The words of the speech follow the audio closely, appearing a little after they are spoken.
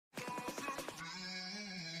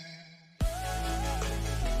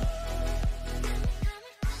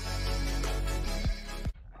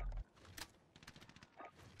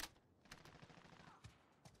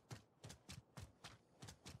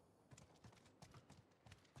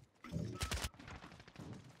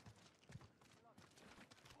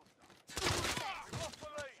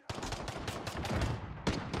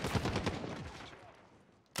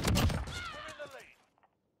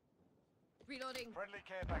Reloading. Friendly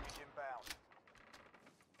care package inbound.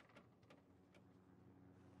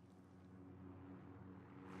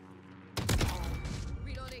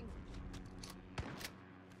 Reloading.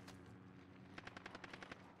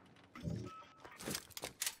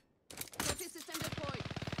 Trophy system deployed.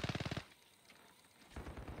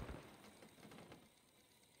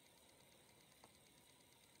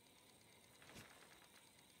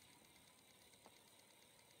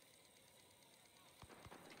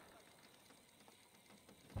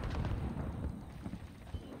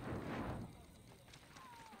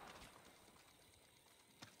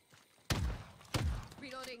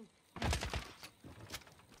 Reloading.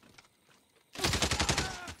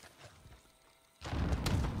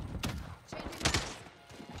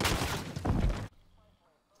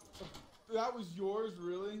 That was yours,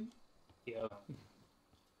 really? Yeah.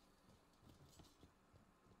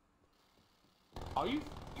 Are you?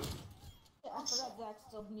 I forgot Zach's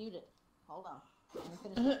still muted. Hold on. I'm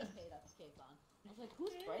gonna finish this paid escape on. I was like,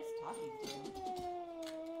 who's Bryce talking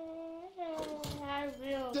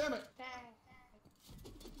to? Damn it!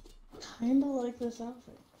 Kinda like this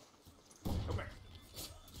outfit. Okay.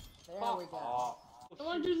 There we go. I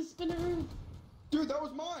want to do the spinneroo. Dude, that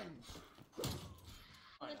was mine!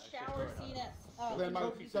 The shower scene at Then my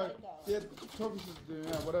Trophy sorry, Psycho. yeah, trophy system,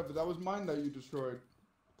 yeah, whatever. That was mine that you destroyed.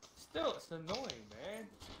 Still, it's annoying, man.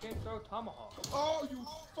 You can't throw tomahawk. Oh, you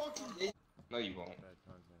fucking! No, you won't.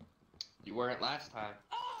 You weren't last time.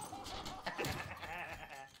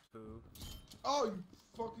 Oh, you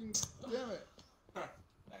fucking! Damn it!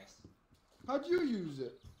 Nice. How'd you use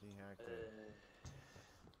it? He hacked it.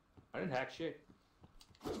 I didn't hack shit.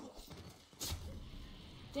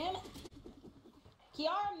 Damn it.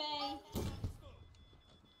 Kiara May.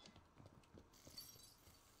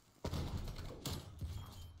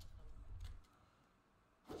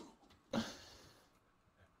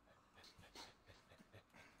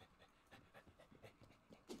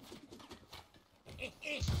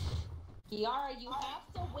 Kiara, you have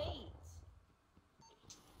to wait.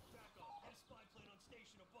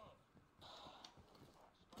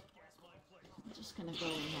 I'm just gonna go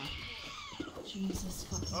in now. Jesus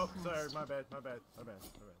fucking Oh, Christ. sorry, my bad.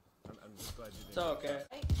 I'm just glad you did. It's okay.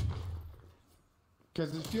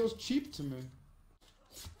 Because it feels cheap to me.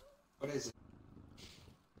 What is it?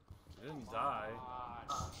 I didn't die.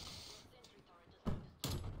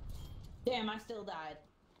 Damn, I still died.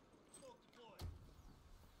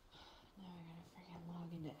 Now I gotta freaking log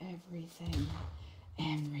into everything.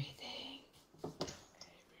 Everything.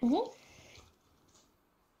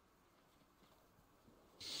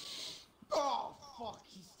 Oh, fuck,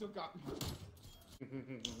 he still got me.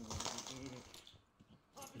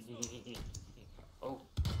 Oh.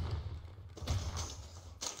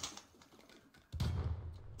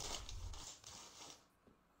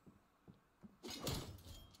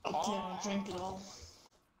 Yeah, I drank it all.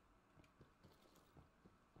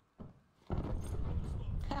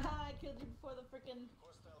 Haha, I killed you before the freaking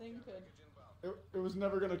thing could. It was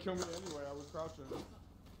never gonna kill me anyway, I was crouching.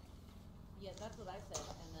 Yeah, that's what I said,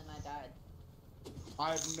 and then I died.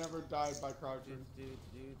 I've never died by crouching.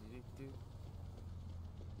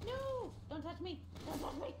 No! Don't touch me! Don't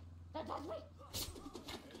touch me! Don't touch me!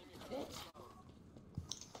 Bitch.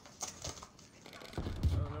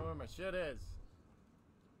 I don't know where my shit is.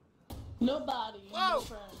 Nobody. Whoa! No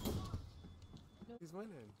friends. He's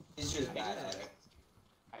winning. He's just bad at it.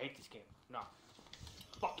 I hate this game. No.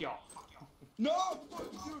 Fuck y'all. No!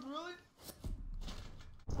 Fuck, dude, really?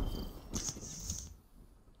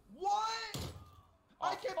 What? Oh,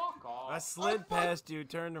 I can't. fuck off. I slid past you,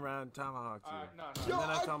 turned around, tomahawked you. No. And Yo, then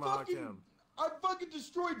I tomahawked him. I fucking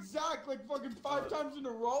destroyed Zach like fucking 5 times in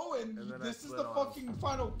a row, and And then I this is slid the on. fucking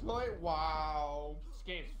final play. Wow. This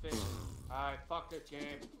game's fixed. Alright, fuck this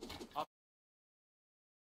game.